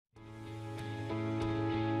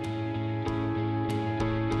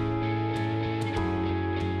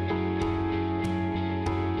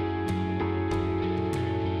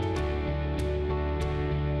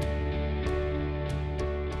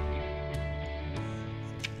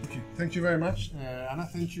Thank you very much, Anna.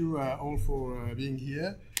 Thank you all for being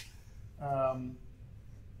here.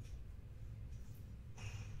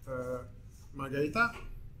 Margarita,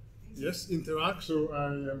 yes, Interact. So I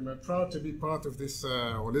am proud to be part of this,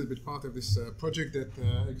 or a little bit part of this project that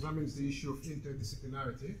examines the issue of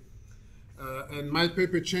interdisciplinarity. And my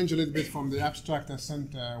paper changed a little bit from the abstract I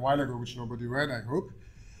sent a while ago, which nobody read, I hope.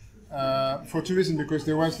 For two reasons, because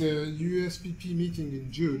there was the USPP meeting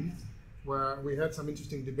in June, where we had some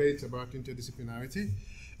interesting debates about interdisciplinarity.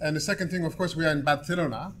 And the second thing, of course, we are in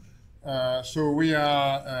Barcelona, so we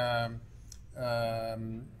are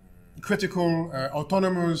critical,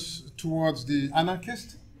 autonomous towards the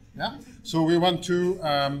anarchist. Yeah. So we want to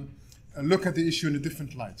look at the issue in a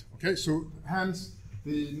different light. Okay. So hence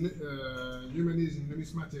the Humanism,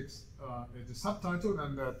 Numismatics is the subtitle,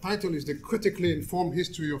 and the title is the critically informed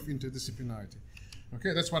history of interdisciplinarity.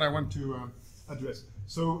 Okay. That's what I want to address.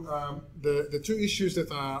 So the two issues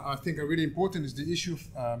that I think are really important is the issue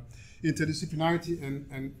of interdisciplinarity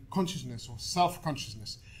and consciousness or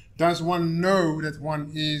self-consciousness. Does one know that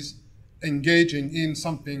one is engaging in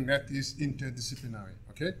something that is interdisciplinary?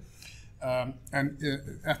 Okay,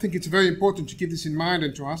 I think it's very important to keep this in mind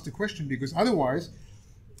and to ask the question, because otherwise,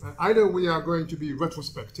 either we are going to be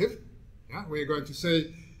retrospective, yeah, we are going to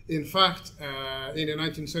say, in fact, in the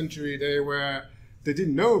 19th century they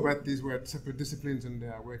didn't know, but these were separate disciplines and they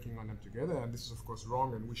are working on them together, and this is of course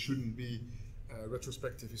wrong, and we shouldn't be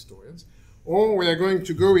retrospective historians. Or we are going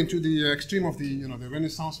to go into the extreme of the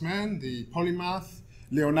Renaissance man, the polymath,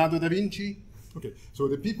 Leonardo da Vinci. Okay, so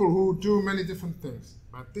the people who do many different things.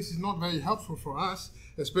 But this is not very helpful for us,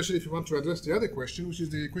 especially if you want to address the other question, which is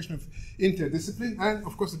the question of interdiscipline and,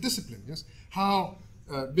 of course, the discipline. Yes, how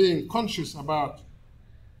being conscious about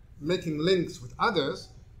making links with others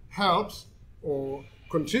helps or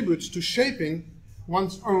contributes to shaping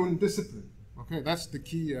one's own discipline. Okay, that's the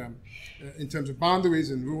key in terms of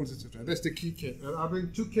boundaries and rules, etc. That's the key case. I'll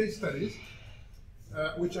bring two case studies,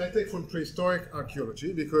 which I take from prehistoric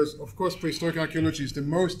archaeology, because, of course, prehistoric archaeology is the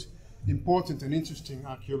most important and interesting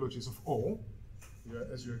archaeologies of all,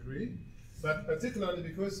 as you agree, but particularly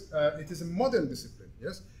because it is a modern discipline.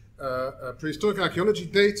 Yes, prehistoric archaeology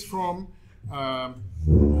dates from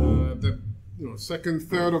the second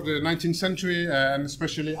third of the 19th century, and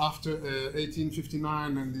especially after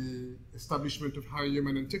 1859 and the establishment of high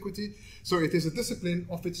human antiquity. So it is a discipline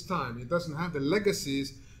of its time. It doesn't have the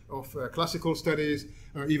legacies of classical studies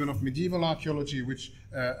or even of medieval archaeology, which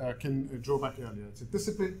can draw back earlier. It's a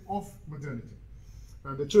discipline of modernity.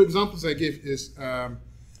 The two examples I give is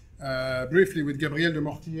briefly with Gabriel de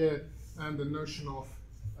Mortier and the notion of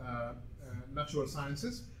natural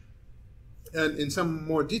sciences, and in some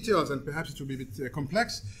more details, and perhaps it will be a bit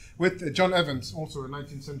complex, with John Evans, also a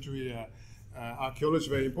 19th century archaeologist,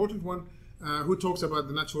 very important one, who talks about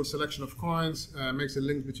the natural selection of coins, makes a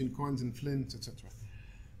link between coins and flints, etc.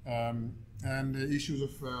 And the issues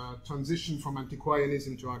of transition from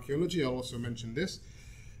antiquarianism to archaeology. I'll also mention this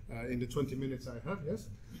in the 20 minutes I have, yes.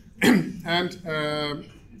 And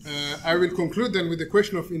I will conclude then with the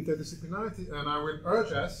question of interdisciplinarity, and I will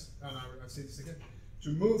urge us, and I'll say this again, to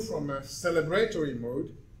move from a celebratory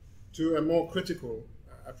mode to a more critical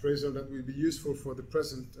appraisal that will be useful for the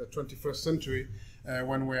present 21st century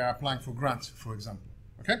when we are applying for grants, for example.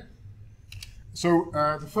 Okay? So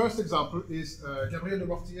the first example is Gabriel de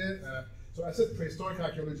Mortier. So I said prehistoric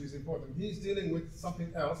archaeology is important. He's dealing with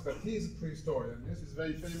something else, but he's a prehistorian. Yes, he's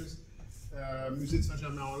very famous, Musée de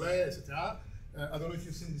Saint-Germain-en-Laye, etc. I don't know if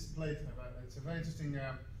you've seen this plate. It's a very interesting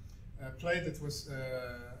plate that was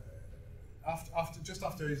just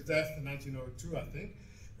after his death in 1902, I think.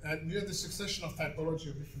 And near the succession of typology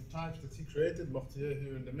of different types that he created, Mortier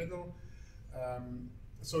here in the middle.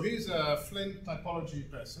 So he's a flint typology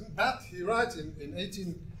person, but he writes in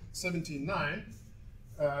 1879,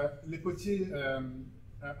 Les Potiers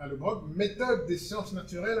à Lebrun, méthode des sciences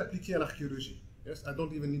naturelles appliquées à l'archéologie. Yes, I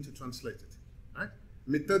don't even need to translate it. Right?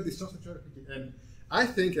 Méthode des sciences naturelles appliquées. And I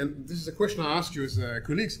think, and this is a question I ask you as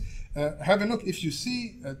colleagues, have a look. If you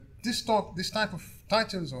see this type of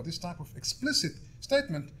titles or this type of explicit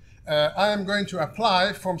statement, I am going to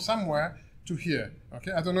apply from somewhere to here.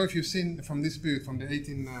 Okay, I don't know if you've seen from this period, from the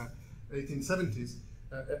 1870s.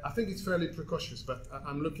 I think it's fairly precocious, but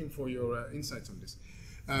I'm looking for your insights on this.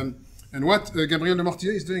 And what Gabriel de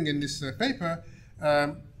Mortier is doing in this paper,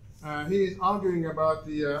 he is arguing about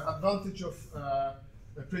the advantage of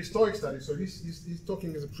prehistoric studies. So he's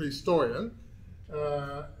talking as a prehistorian,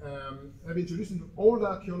 have introduced into old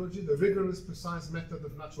archaeology the rigorous, precise method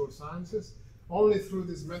of natural sciences. Only through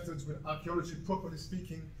these methods will archaeology, properly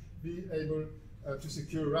speaking, be able to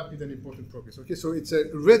secure rapid and important progress. Okay, so it's a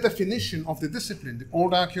redefinition of the discipline, the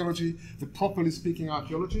old archaeology, the properly speaking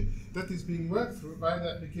archaeology, that is being worked through by the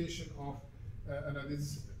application of another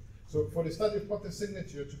discipline. So for the study of potter's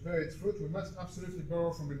signature to bear its fruit, we must absolutely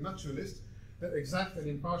borrow from the naturalist the exact and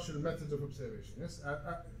impartial methods of observation. Yes,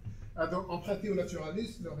 emprunter aux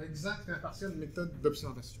naturalistes leur exacte et impartiale méthode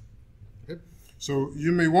d'observation. Okay? So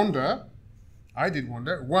you may wonder, I did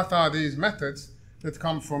wonder, what are these methods that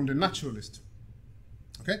come from the naturalist?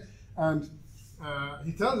 Okay, and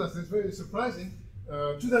he tells us it's very surprising.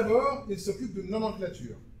 Tout d'abord, il s'occupe de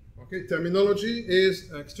nomenclature. Okay, terminology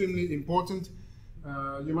is extremely important.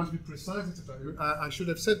 You must be precise, etc. I should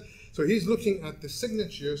have said. So he's looking at the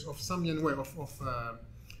signatures of Samienwe, of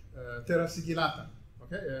Terra Sigillata.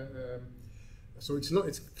 Okay, so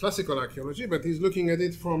it's classical archaeology, but he's looking at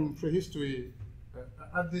it from prehistory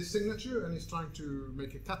at this signature, and he's trying to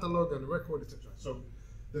make a catalog and record, etc. So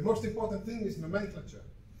the most important thing is nomenclature.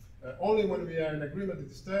 Only when we are in agreement with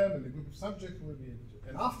this term and the group of subjects will be able to.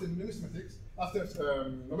 And after numismatics, after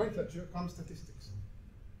nomenclature comes statistics.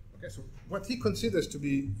 Okay, so what he considers to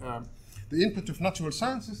be the input of natural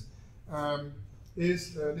sciences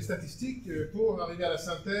is les statistiques pour arriver à la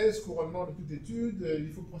synthèse, couronnement de toute étude,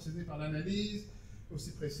 il faut procéder par l'analyse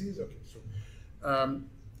aussi précise. Okay, so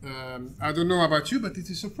I don't know about you, but it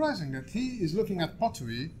is surprising that he is looking at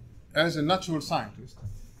pottery as a natural scientist,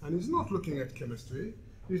 and he's not looking at chemistry,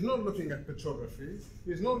 he's not looking at petrography,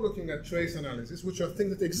 he's not looking at trace analysis, which are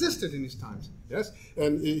things that existed in his times, yes?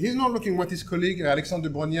 And he's not looking what his colleague Alexandre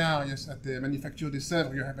de Brognard, yes, at the Manufacture des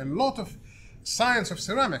Sèvres, you have a lot of science of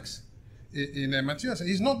ceramics in materials.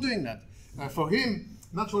 He's not doing that. For him,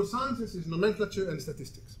 natural sciences is nomenclature and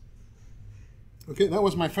statistics. Okay, that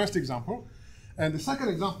was my first example. And the second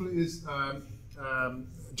example is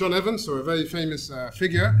John Evans, so a very famous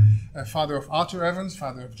figure, father of Arthur Evans,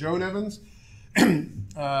 father of Joan Evans,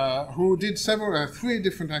 who did three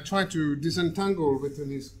different, I tried to disentangle within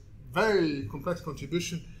his very complex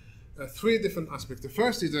contribution, three different aspects. The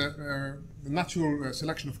first is the natural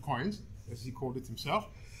selection of coins, as he called it himself.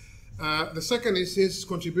 The second is his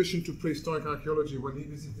contribution to prehistoric archaeology when he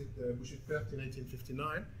visited Bouchet-Perte in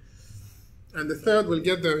 1859. And the third, we'll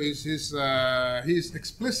get there, is his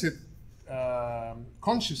explicit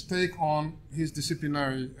conscious take on his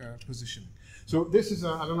disciplinary positioning. So this is,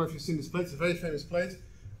 I don't know if you've seen this plate, it's a very famous plate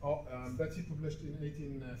that he published in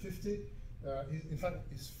 1850. In fact,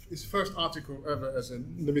 his first article ever as a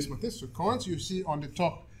numismatist, so coins. You see on the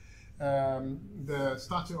top the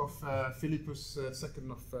statue of Philippus II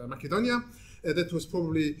of Macedonia. That was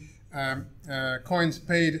probably coins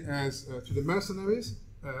paid as to the mercenaries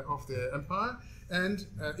of the empire, and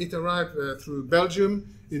it arrived through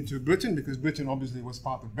Belgium into Britain, because Britain obviously was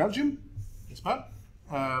part of Belgium,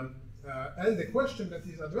 and the question that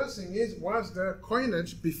he's addressing is, was there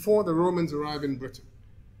coinage before the Romans arrived in Britain?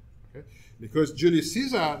 Okay? Because Julius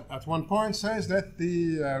Caesar at one point says that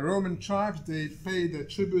the Roman tribes, they paid their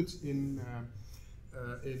tribute in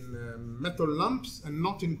metal lumps and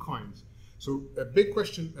not in coins. So a big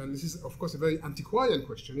question, and this is of course a very antiquarian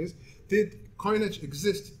question, is did coinage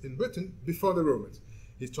exist in Britain before the Romans?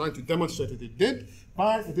 He's trying to demonstrate that it did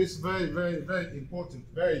by this very, very, very important,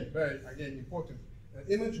 very, very, again, important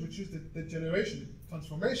image, which is the generation, the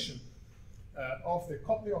transformation of the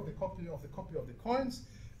copy of the copy of the copy of the coins,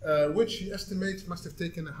 which he estimates must have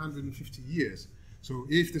taken 150 years. So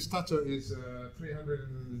if the stature is 300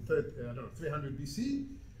 BC,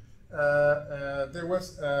 there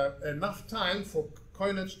was enough time for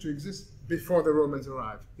coinage to exist before the Romans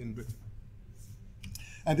arrived in Britain.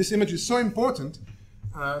 And this image is so important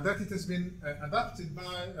that it has been adapted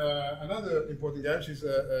by another important guy, which is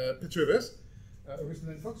Petrus,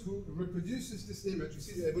 Fox, who reproduces this image. You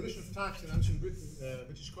see the evolution of types in ancient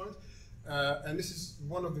British coins, and this is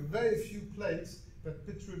one of the very few plates that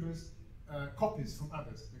Petrus copies from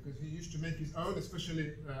others, because he used to make his own,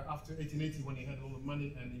 especially after 1880 when he had a lot of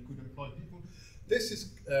money and he could employ people. This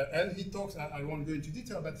is, and he talks, I won't go into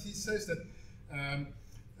detail, but he says that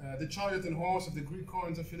the chariot and horse of the Greek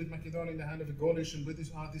coins of Philip Macedon in the hand of a Gaulish and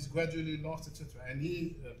British artist gradually lost, etc. And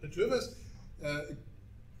he, Petrus,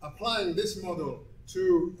 applying this model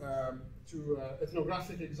to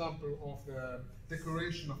ethnographic example of the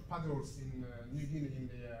decoration of paddles in New Guinea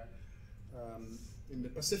in the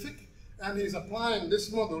Pacific, and he's applying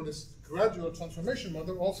this model, this gradual transformation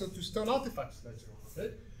model, also to stone artifacts later on.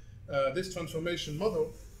 Okay, this transformation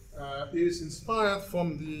model is inspired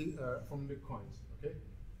from the coins. Okay,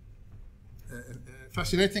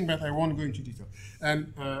 fascinating, but I won't go into detail.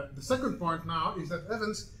 And the second point now is that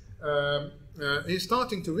Evans is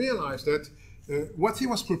starting to realize that what he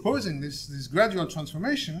was proposing, this gradual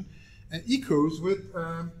transformation, echoes with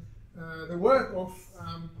the work of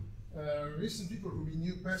recent people who we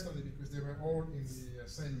knew personally because they were all in the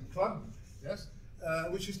same club, yes,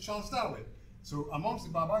 which is Charles Darwin. So amongst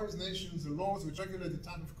the barbarous nations, the laws which regulate the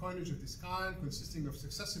type of coinage of this kind, consisting of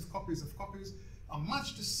successive copies of copies, are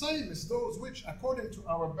much the same as those which, according to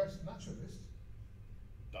our best naturalist,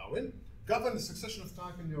 Darwin, govern the succession of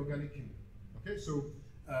type in the organic kingdom. Okay, so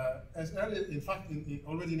as early, in fact,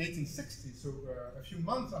 already in 1860, so a few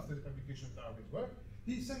months after the publication of Darwin's work,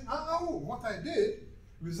 he's saying, oh, what I did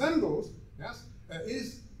resembles, yes,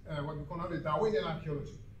 is what we call now the Darwinian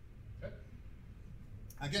archaeology. Okay?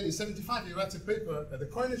 Again, in 75, he writes a paper, The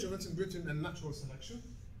Coinage of Ancient Britain and Natural Selection,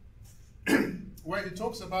 where he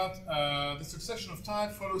talks about the succession of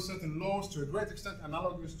type follows certain laws to a great extent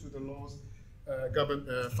analogous to the laws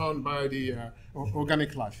found by the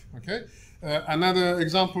organic life. Okay, another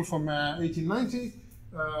example from 1890.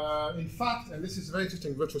 In fact, and this is very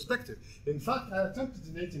interesting retrospective. In fact, I attempted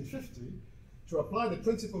in 1850 to apply the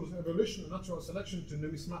principles of evolution and natural selection to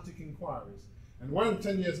numismatic inquiries. And when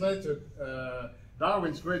 10 years later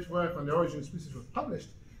Darwin's great work on the origin of species was published,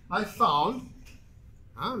 I found,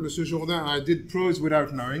 Monsieur Jourdain, I did prose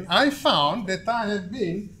without knowing, I found that I had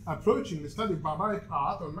been approaching the study of barbaric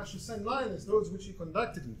art on much the same line as those which he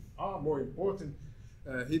conducted in far more important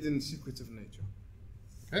hidden secrets of nature.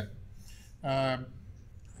 Okay?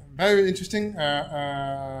 Very interesting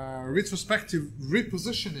retrospective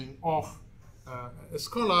repositioning of a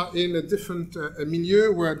scholar in a different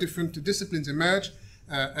milieu where different disciplines emerge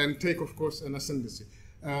and take, of course, an ascendancy.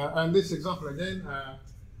 And this example again,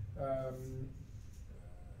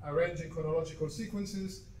 arranging chronological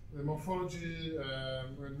sequences, the morphology,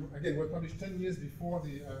 again, were published 10 years before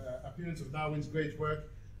the appearance of Darwin's great work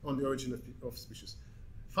on the origin of species.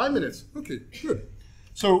 5 minutes, okay, good.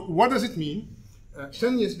 So what does it mean?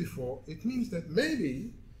 10 years before, it means that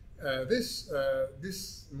maybe this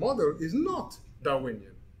model is not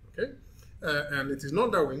Darwinian, okay? And it is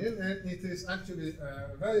not Darwinian, and it is actually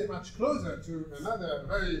very much closer to another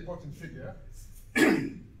very important figure,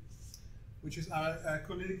 which is our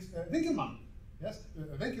colleague Winkelmann. Yes,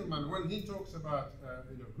 Winkelmann, when he talks about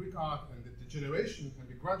Greek art and the degeneration and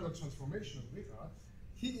the gradual transformation of Greek art,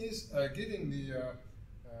 he is giving the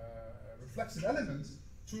reflexive elements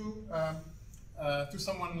to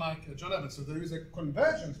someone like John Evans. So there is a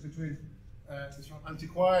convergence between this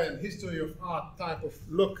antiquarian history of art type of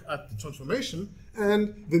look at the transformation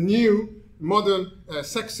and the new, modern,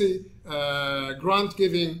 sexy,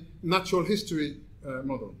 grant-giving natural history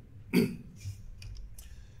model.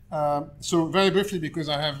 So very briefly, because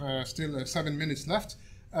I have still 7 minutes left.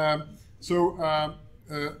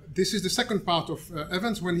 This is the second part of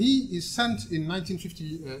Evans when he is sent in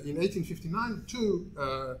 1859 to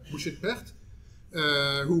Boucher-de-Perthes,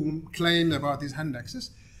 who claimed about these hand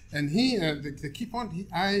axes. And he, the key point,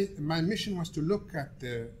 my mission was to look at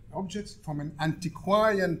the objects from an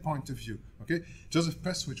antiquarian point of view. Okay, Joseph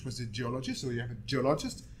Prestwich was a geologist, so you have a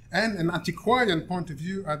geologist, and an antiquarian point of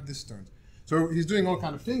view at the stones. So he's doing all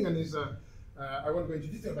kind of things, and he's, I won't go into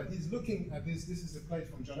detail, but he's looking at this. This is a plate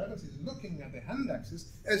from John Evans. He's looking at the hand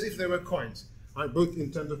axes as if they were coins, right? Both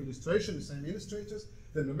in terms of illustration, the same illustrators,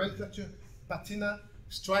 the nomenclature, patina,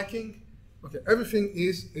 striking. Okay, everything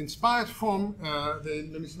is inspired from the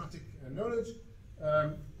numismatic knowledge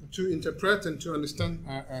to interpret and to understand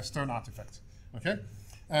stone artifacts. Okay,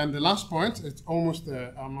 and the last point, it's almost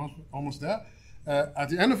there. At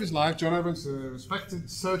the end of his life, John Evans, respected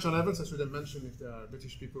Sir John Evans, I should have mentioned if there are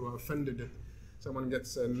British people who are offended that someone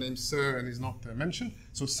gets named Sir and is not mentioned.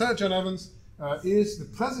 So Sir John Evans is the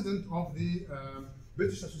president of the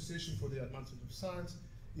British Association for the Advancement of Science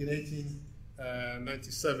in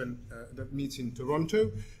 1897 that meets in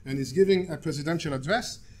Toronto, and is giving a presidential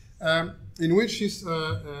address in which he's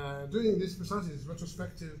doing this precisely, this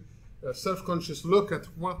retrospective, self-conscious look at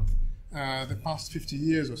what the past 50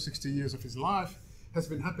 years or 60 years of his life has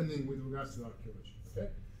been happening with regards to archaeology. Okay?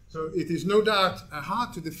 So it is no doubt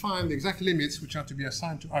hard to define the exact limits which are to be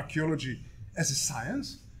assigned to archaeology as a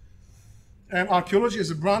science, and archaeology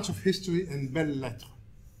as a branch of history and belles lettres.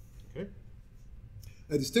 Okay?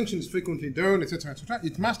 A distinction is frequently drawn, etc., etc.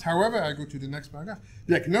 It must, however, I go to the next paragraph,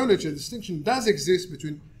 be acknowledged a distinction does exist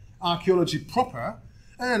between archaeology proper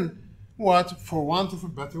and what, for want of a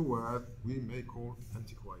better word, we may call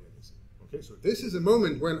antiquarianism. Okay, so this is a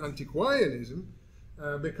moment when antiquarianism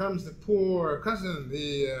becomes the poor cousin,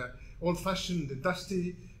 the old-fashioned, the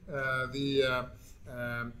dusty, the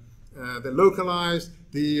localized,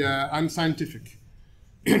 the unscientific.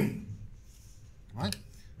 Right?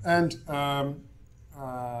 And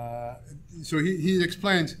so he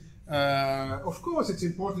explained Of course, it's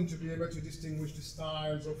important to be able to distinguish the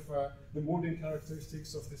styles of the modern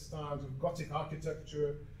characteristics of the styles of Gothic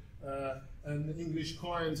architecture and English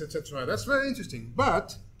coins, etc. That's very interesting,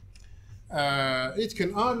 but it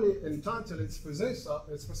can hardly entitle its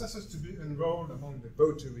possessors to be enrolled among the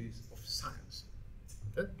votaries of science.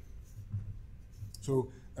 Okay?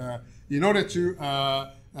 So, in order to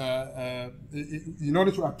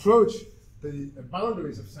approach the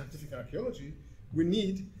boundaries of scientific archaeology, we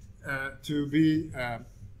need to be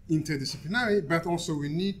interdisciplinary, but also we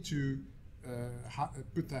need to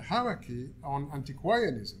put a hierarchy on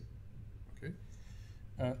antiquarianism, okay,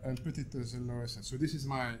 and put it as a lower sense. So this is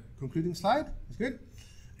my concluding slide. It's good.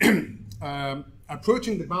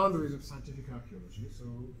 Approaching the boundaries of scientific archaeology. So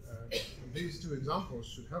these two examples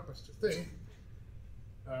should help us to think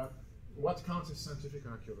what counts as scientific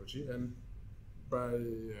archaeology, and by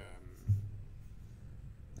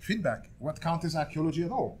feedback, what counts as archaeology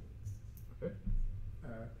at all. Okay?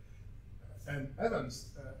 And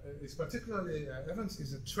Evans is particularly, Evans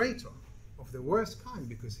is a traitor of the worst kind,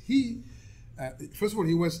 because he, first of all,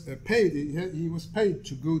 he was paid. He was paid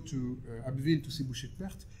to go to Abbeville to see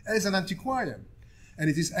Boucher-Perte as an antiquarian, and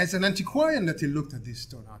it is as an antiquarian that he looked at these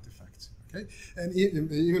stone artifacts. Okay, and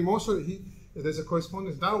even more so, there's a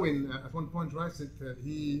correspondence. Darwin at one point writes that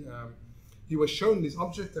he was shown this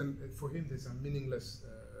object, and for him, these are meaningless,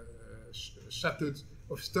 shattered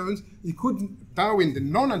of stones. He couldn't. Darwin, the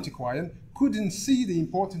non-antiquarian, couldn't see the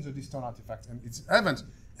importance of these stone artifacts, and it's Evans,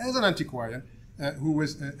 as an antiquarian, who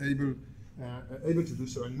was able to do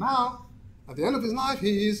so. And now, at the end of his life,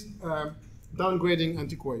 he is downgrading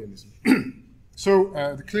antiquarianism. So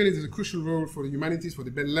clearly, there's a crucial role for the humanities, for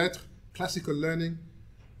the belles lettres, classical learning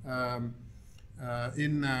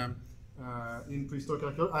in prehistoric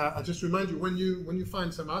archaeology. I just remind you, when you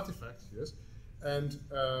find some artifacts, yes, and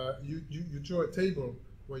you draw a table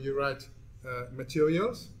where you write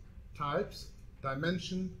materials, types,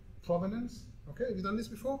 dimension, provenance. Okay, have you done this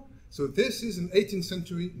before? So this is an 18th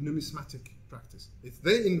century numismatic practice.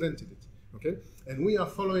 They invented it, okay? And we are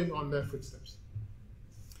following on their footsteps.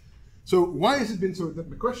 So why has it been so,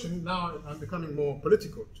 the question, now I'm becoming more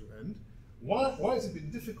political to end, why has it been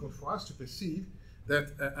difficult for us to perceive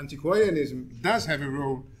that antiquarianism does have a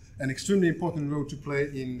role, an extremely important role to play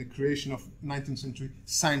in the creation of 19th century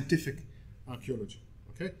scientific archaeology,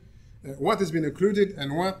 okay? What has been occluded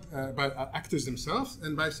and what by actors themselves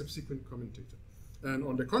and by subsequent commentators. And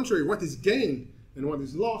on the contrary, what is gained and what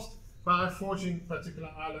is lost by forging particular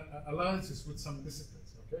alliances with some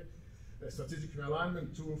disciplines, okay? A strategic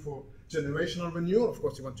realignment tool for generational renewal. Of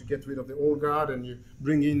course, you want to get rid of the old guard and you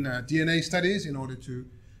bring in DNA studies in order to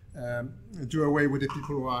do away with the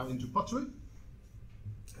people who are into pottery.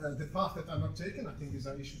 The path that are not taken, I think these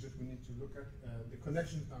are issues that we need to look at. The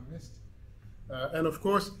connections that are missed. And of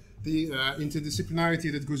course, the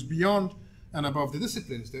interdisciplinarity that goes beyond and above the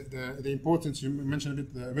disciplines. The importance, you mentioned a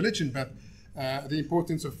bit the religion, but the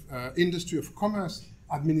importance of industry, of commerce,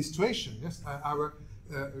 administration. Yes, our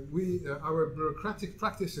bureaucratic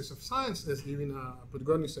practices of science, as Irina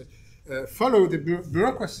Podgorny said, follow the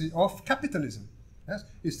bureaucracy of capitalism. Yes,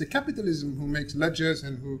 it's the capitalism who makes ledgers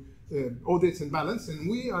and who audits and balance, and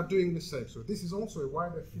we are doing the same. So this is also a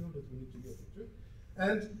wider field that we need to get into.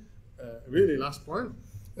 And really, last point.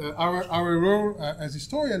 Our role as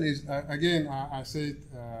historian is, again, I said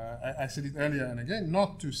it earlier and again,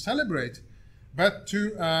 not to celebrate, but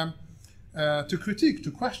to critique,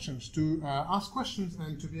 to questions, to ask questions,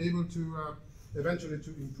 and to be able to eventually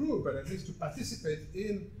to improve, but at least to participate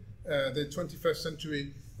in the 21st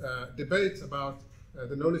century debate about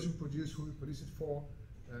the knowledge we produce, who we produce it for,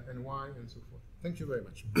 and why, and so forth. Thank you very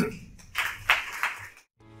much.